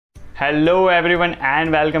Hello everyone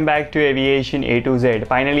and welcome back to Aviation A to Z.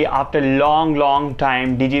 Finally, after long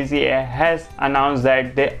time, Dgca has announced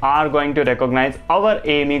that they are going to recognize our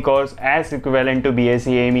AME course as equivalent to Bsc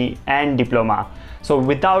AME and Diploma. So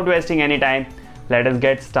without wasting any time, let us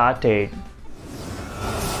get started.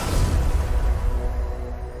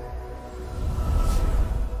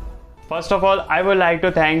 First of all, I would like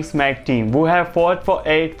to thank SMAC team who have fought for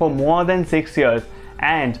it for more than 6 years,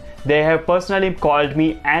 and they have personally called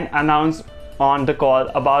me and announced on the call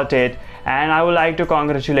about it, and I would like to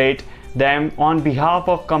congratulate them on behalf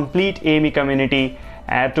of complete AME community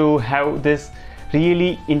to have this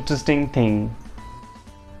really interesting thing.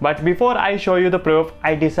 But before I show you the proof,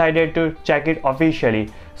 I decided to check it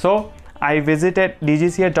officially. So I visited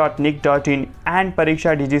dgca.nic.in and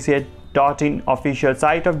pariksha.dgca.in official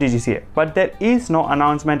site of Dgca, but there is no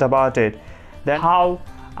announcement about it. Then how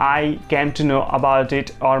I came to know about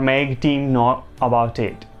it or make team know about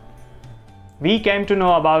it? We came to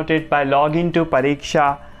know about it by logging to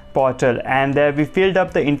Pariksha portal, and there we filled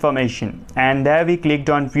up the information, and there we clicked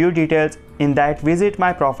on view details. In that, visit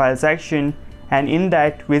my profile section, and in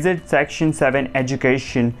that visit section 7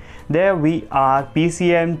 education. There we are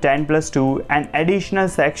PCM 10+2, an additional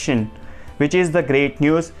section which is the great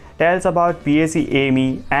news, tells about Bsc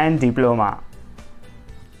AME and Diploma.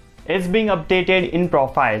 It's being updated in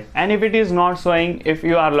profile, and if it is not showing if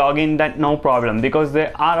you are logged in, then no problem, because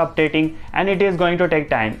they are updating and it is going to take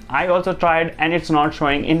time. I also tried and it's not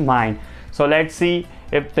showing in mine. So let's see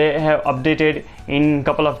if they have updated in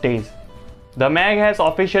couple of days. The MAG has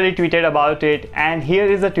officially tweeted about it, and here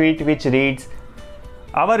is a tweet which reads,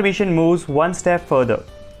 "Our mission moves one step further.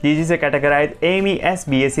 Dgca categorized AME as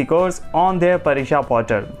Bsc course on their Pariksha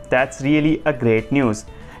portal." That's really a great news.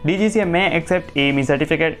 Dgca may accept AME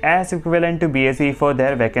certificate as equivalent to Bsc for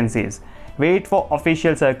their vacancies. Wait for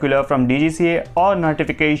official circular from Dgca or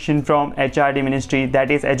notification from HRD Ministry, that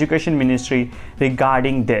is Education Ministry,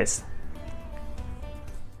 regarding this.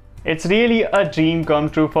 It's really a dream come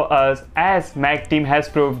true for us, as MAC team has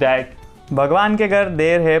proved that Bhagwan ke ghar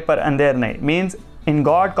der hai par andher nahi, means in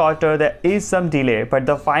God quarter there is some delay, but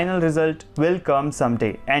the final result will come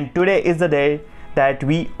someday, and today is the day that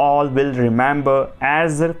we all will remember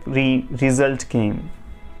as the result came.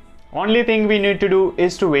 Only thing we need to do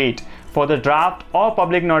is to wait for the draft or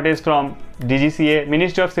public notice from Dgca,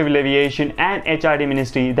 Ministry of Civil Aviation and HRD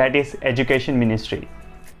Ministry, that is Education Ministry.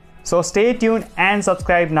 So stay tuned and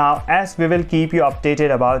subscribe now, as we will keep you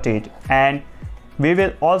updated about it, and we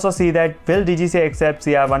will also see that will Dgca accept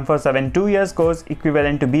CR 147 2 years course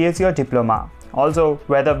equivalent to Bsc or Diploma. Also,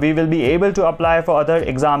 whether we will be able to apply for other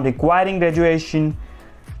exam requiring graduation.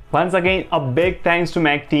 Once again, a big thanks to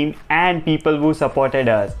MAC team and people who supported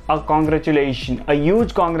us. A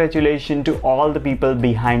huge congratulations to all the people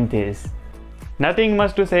behind this. Nothing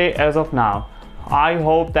much to say as of now. I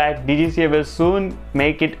hope that Dgca will soon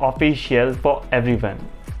make it official for everyone.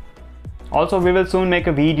 Also, we will soon make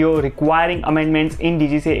a video requiring amendments in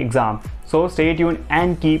Dgca exam. So stay tuned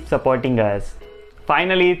and keep supporting us.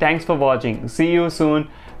 Finally, thanks for watching. See you soon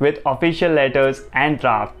with official letters and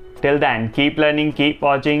draft. Till then, keep learning, keep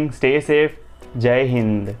watching, stay safe. Jai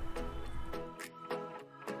Hind.